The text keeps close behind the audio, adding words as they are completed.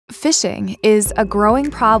Phishing is a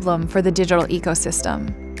growing problem for the digital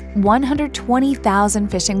ecosystem. 120,000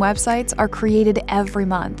 phishing websites are created every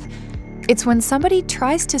month. It's when somebody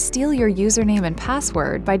tries to steal your username and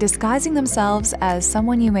password by disguising themselves as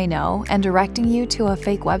someone you may know and directing you to a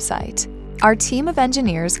fake website. Our team of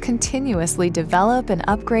engineers continuously develop and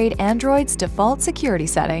upgrade Android's default security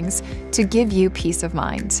settings to give you peace of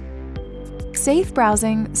mind. Safe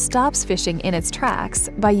browsing stops phishing in its tracks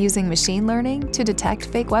by using machine learning to detect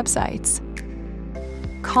fake websites.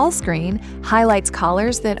 Call Screen highlights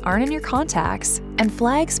callers that aren't in your contacts and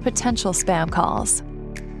flags potential spam calls.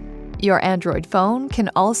 Your Android phone can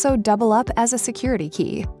also double up as a security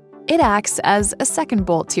key. It acts as a second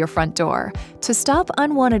bolt to your front door to stop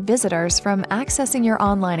unwanted visitors from accessing your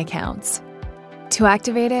online accounts. To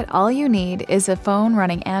activate it, all you need is a phone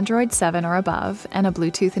running Android 7 or above and a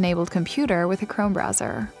Bluetooth-enabled computer with a Chrome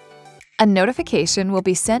browser. A notification will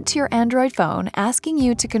be sent to your Android phone asking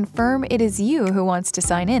you to confirm it is you who wants to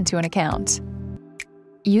sign in to an account.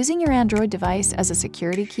 Using your Android device as a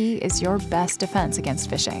security key is your best defense against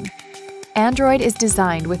phishing. Android is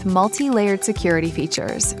designed with multi-layered security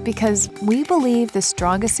features because we believe the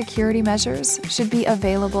strongest security measures should be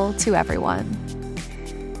available to everyone.